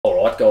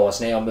Alright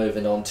guys, now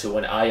moving on to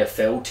an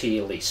AFL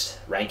tier list,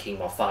 ranking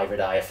my favourite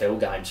AFL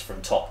games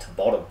from top to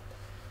bottom.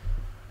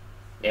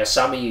 Now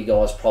some of you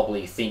guys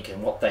probably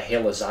thinking, what the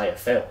hell is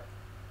AFL?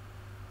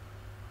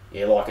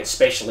 Yeah, like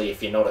especially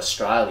if you're not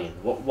Australian,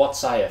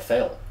 what's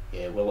AFL?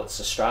 Yeah, well it's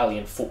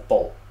Australian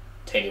football,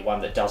 to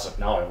anyone that doesn't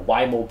know.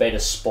 Way more better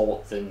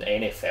sport than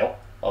NFL,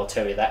 I'll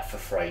tell you that for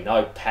free.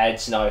 No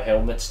pads, no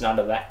helmets, none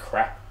of that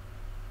crap.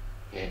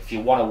 Yeah, if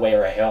you want to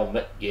wear a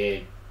helmet, yeah,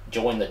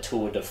 join the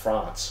Tour de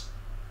France.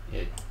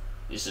 Yeah,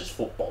 this is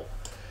football.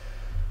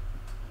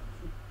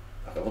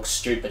 I can look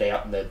stupid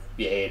out in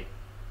the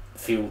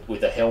field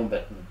with a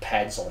helmet and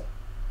pads on.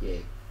 Yeah,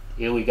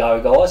 here we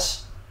go,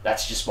 guys.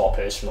 That's just my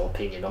personal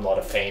opinion. I'm not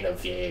a fan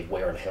of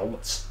wearing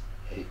helmets.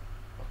 Yeah,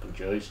 fucking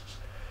Jesus.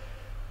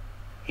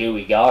 Here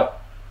we go.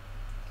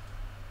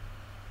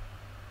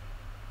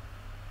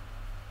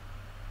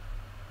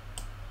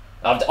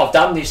 I've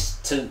done this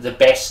to the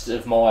best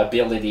of my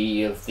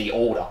ability of the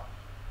order.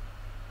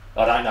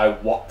 I don't know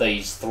what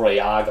these three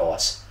are,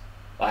 guys.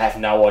 I have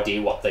no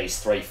idea what these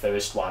three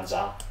first ones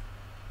are.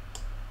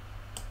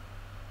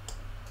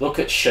 Look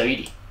at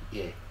Sheedy.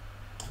 Yeah.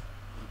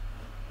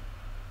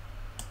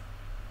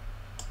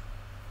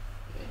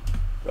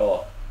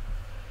 Right.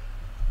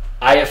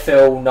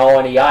 AFL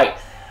 98.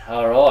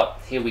 Alright,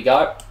 here we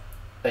go.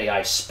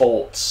 EA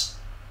Sports.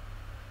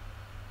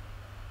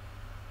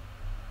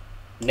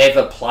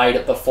 Never played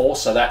it before,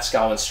 so that's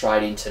going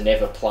straight into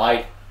never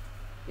played.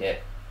 Yeah.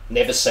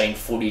 Never seen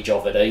footage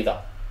of it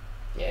either.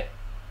 Yeah,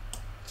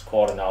 it's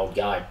quite an old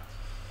game.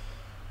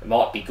 It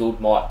might be good,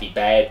 might be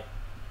bad.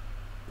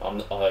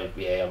 I'm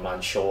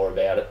unsure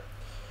about it.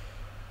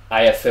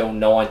 AFL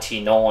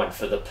 99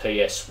 for the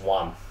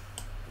PS1.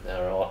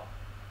 Alright.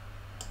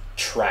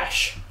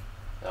 Trash.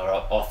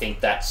 Alright, I think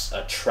that's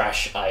a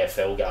trash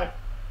AFL game.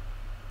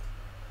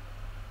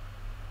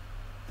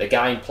 The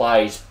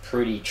gameplay is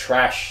pretty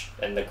trash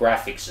and the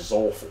graphics is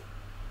awful.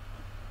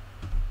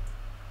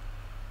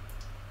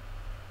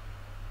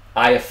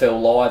 AFL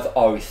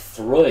Live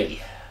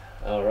 03.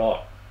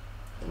 Alright.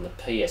 On the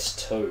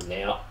PS2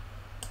 now.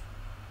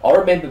 I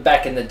remember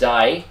back in the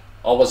day,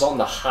 I was on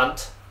the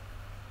hunt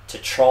to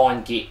try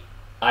and get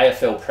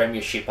AFL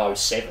Premiership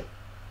 07.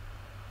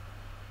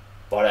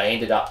 But I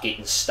ended up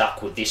getting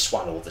stuck with this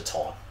one all the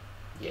time.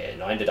 Yeah,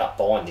 and I ended up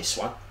buying this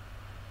one.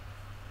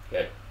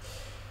 Yeah.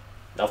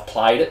 And I've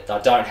played it. I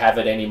don't have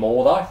it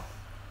anymore though.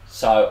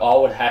 So I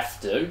would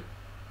have to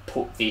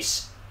put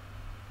this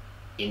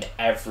in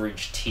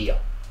average tier.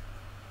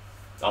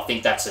 I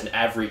think that's an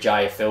average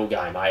AFL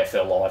game,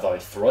 AFL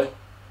Live 03.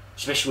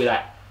 Especially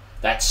with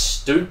that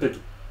stupid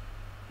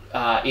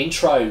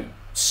intro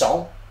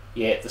song,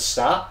 yeah, at the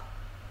start.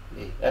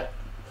 Yeah, that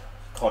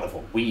kind of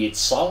a weird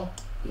song.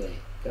 Yeah,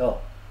 God.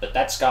 But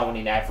that's going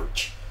in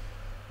average.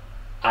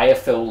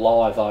 AFL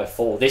Live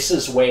 04. This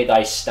is where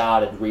they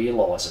started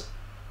realising,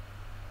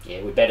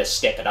 yeah, we better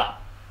step it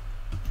up.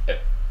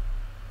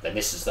 Then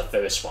this is the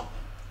first one.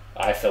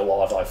 AFL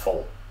Live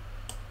 04.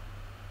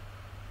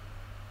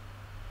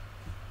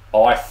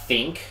 I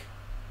think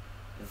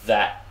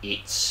that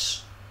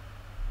it's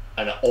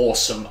an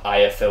awesome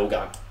AFL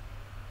game.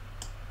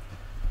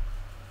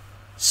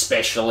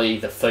 Especially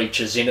the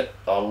features in it.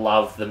 I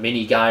love the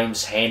mini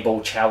games, handball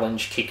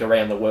challenge, kick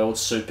around the world,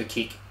 super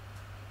kick.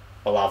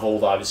 I love all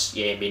those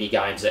mini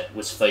games that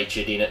was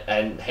featured in it,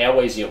 and how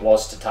easy it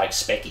was to take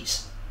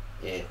speckies.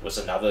 Yeah, was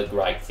another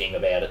great thing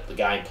about it. The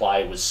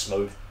gameplay was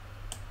smooth.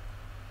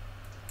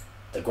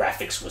 The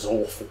graphics was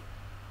awful.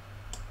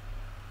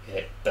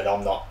 Yeah, but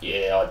I'm not,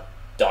 I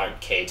don't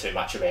care too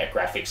much about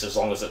graphics as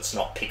long as it's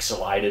not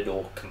pixelated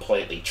or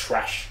completely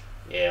trash.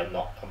 Yeah,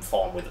 I'm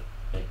fine with it.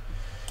 Yeah.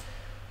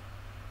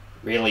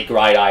 Really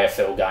great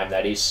AFL game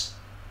that is.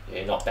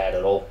 Yeah, not bad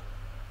at all.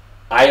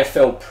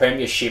 AFL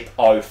Premiership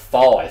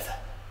 05.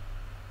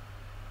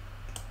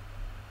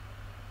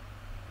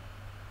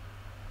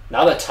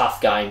 Another tough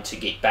game to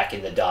get back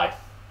in the day.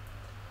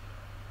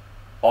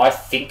 I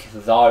think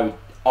though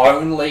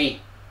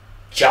only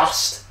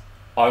just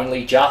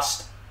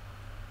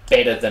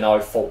better than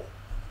 04.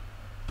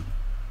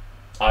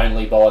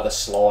 Only by the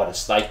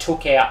slightest. They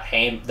took out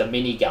the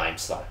mini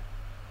games though.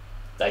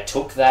 They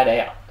took that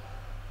out,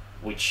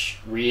 which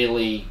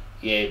really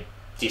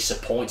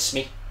disappoints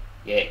me.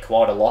 Yeah,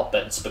 quite a lot,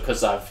 but it's because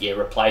they've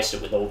replaced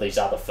it with all these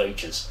other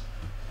features.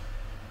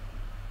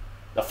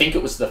 I think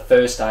it was the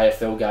first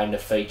AFL game to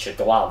feature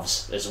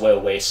gloves as well,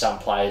 where some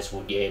players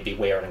would be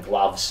wearing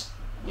gloves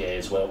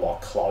as well,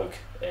 like cloak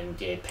and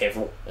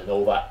peveril and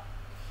all that.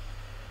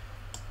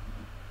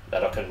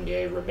 That I can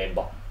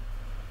remember.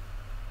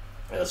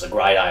 It was a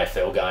great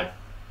AFL game.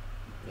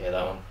 Yeah,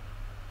 that one.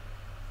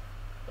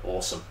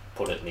 Awesome.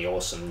 Put it in the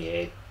awesome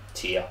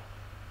tier.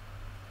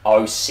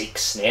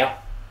 06 now.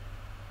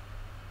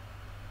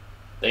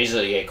 These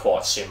are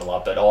quite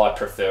similar, but I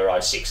prefer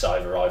 06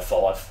 over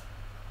 05.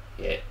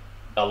 Yeah.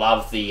 I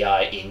love the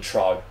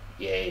intro.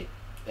 Yeah.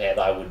 How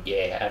they would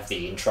have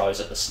the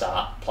intros at the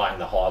start, playing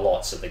the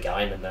highlights of the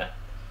game and that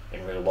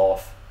in real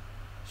life.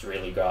 It's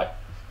really great.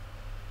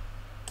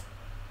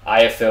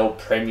 AFL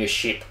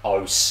Premiership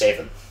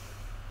 07.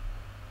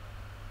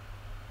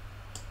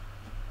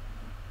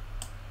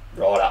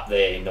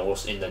 there in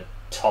the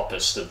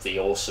toppest of the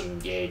awesome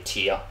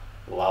tier.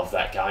 Love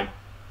that game.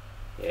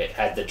 Yeah, it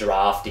had the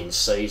draft in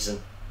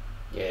season.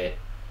 Yeah,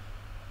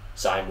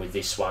 same with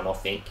this one, I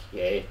think.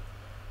 Yeah,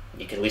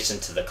 you can listen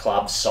to the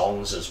club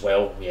songs as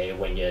well. Yeah,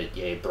 when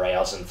you're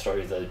browsing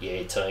through the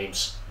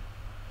teams.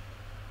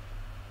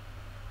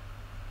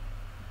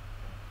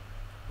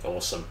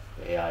 Awesome.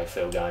 Yeah,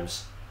 AFL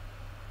games.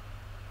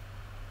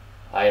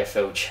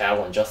 AFL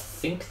Challenge. I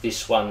think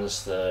this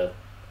one's the...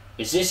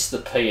 Is this the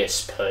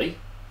PSP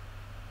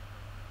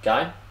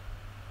game?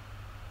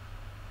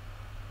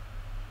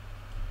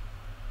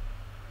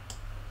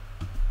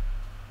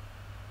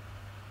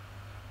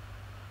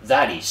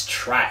 That is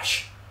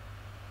trash.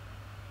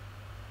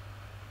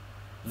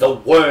 The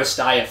worst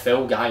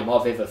AFL game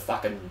I've ever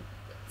fucking...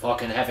 If I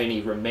can have any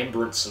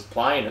remembrance of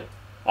playing it.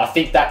 I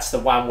think that's the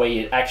one where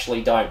you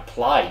actually don't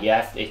play.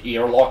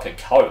 You're like a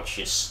coach.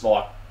 Just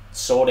like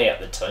sort out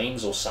the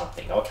teams or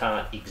something. I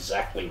can't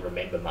exactly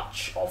remember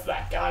much of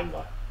that game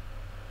though.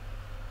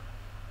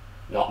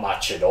 Not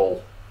much at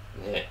all.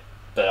 Yeah,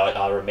 but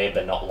I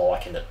remember not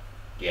liking it.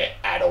 Yeah,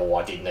 at all.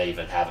 I didn't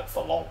even have it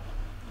for long.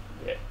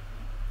 Yeah.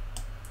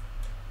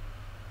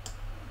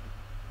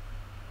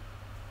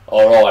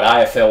 All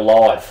right, AFL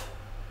Live.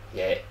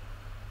 Yeah.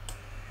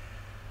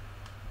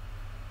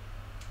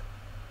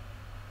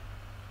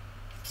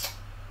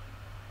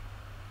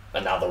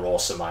 Another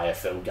awesome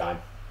AFL game.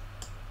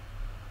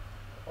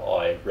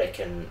 I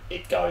reckon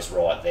it goes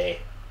right there.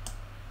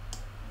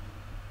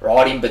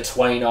 Right in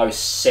between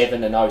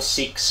 07 and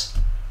 06.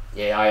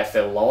 Yeah,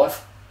 AFL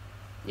Live.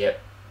 Yep.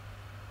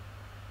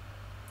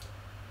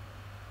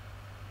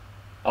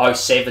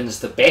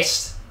 07's the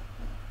best.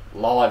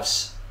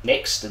 Live's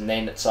next, and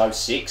then it's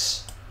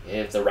 06.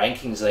 Yeah, the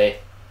rankings there.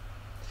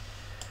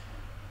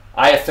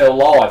 AFL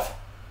Live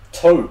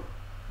 2.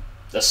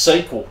 The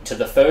sequel to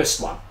the first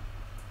one.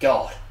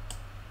 God.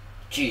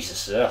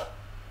 Jesus,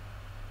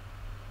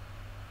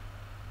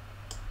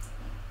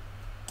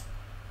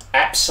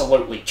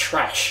 absolutely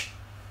trash.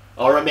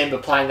 I remember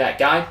playing that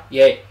game.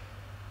 Yeah,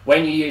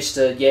 when you used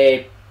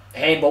to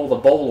handball the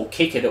ball or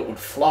kick it, it would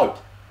float.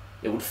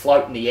 It would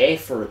float in the air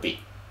for a bit.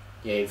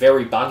 Yeah,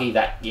 very buggy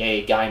that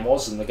game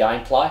was in the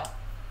gameplay.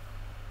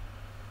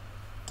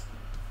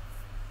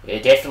 Yeah,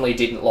 definitely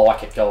didn't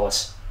like it,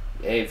 guys.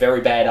 Yeah,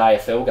 very bad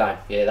AFL game.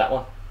 Yeah, that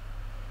one.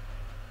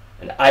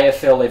 And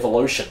AFL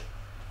Evolution.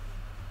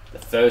 The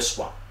first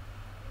one.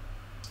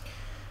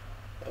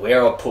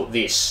 Where I put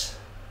this.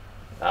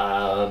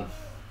 I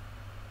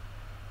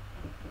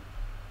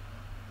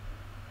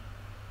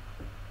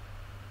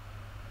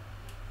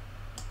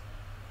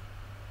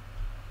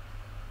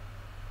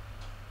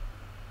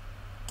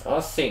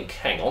think,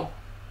 hang on.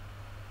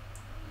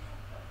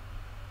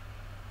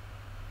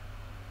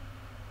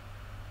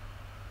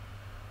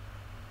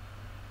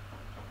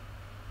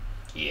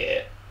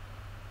 Yeah.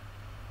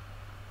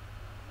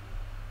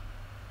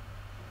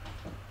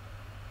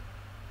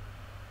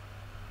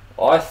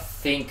 I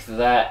think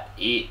that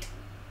it...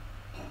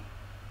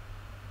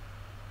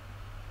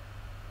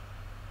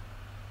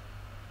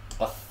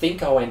 I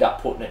think I'll end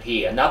up putting it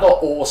here. Another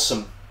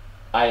awesome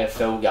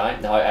AFL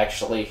game. No,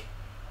 actually,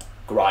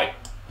 great.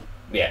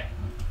 Yeah.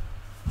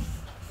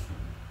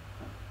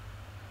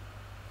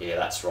 Yeah,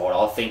 that's right.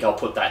 I think I'll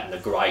put that in the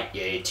great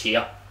tier.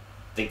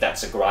 I think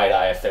that's a great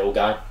AFL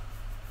game.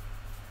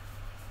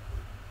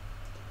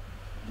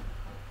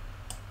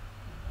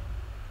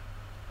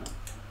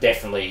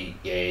 Definitely,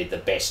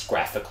 the best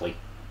graphically.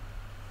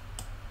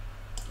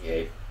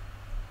 Yeah.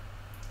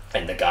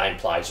 And the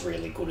gameplay's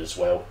really good as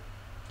well.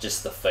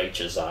 Just the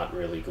features aren't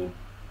really good.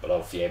 But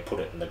I've,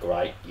 put it in the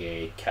great,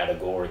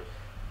 category.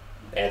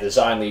 Now, there's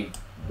only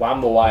one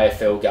more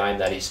AFL game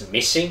that is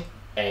missing,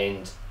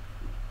 and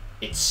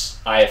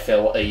it's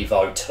AFL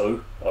Evo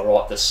 2,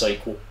 alright, the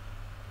sequel.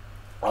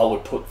 I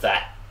would put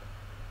that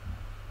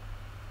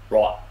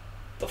right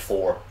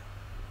before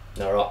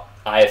it. Alright,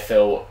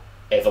 AFL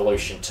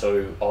Evolution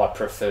 2, I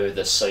prefer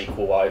the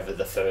sequel over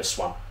the first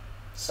one.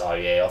 So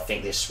yeah, I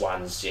think this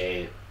one's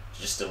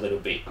just a little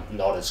bit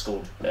not as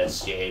good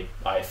as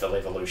AFL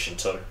Evolution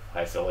 2.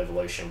 AFL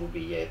Evolution would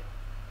be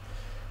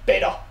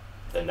better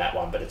than that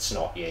one, but it's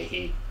not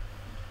here.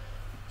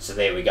 So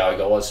there we go,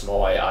 guys,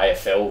 my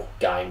AFL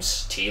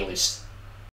games tier list.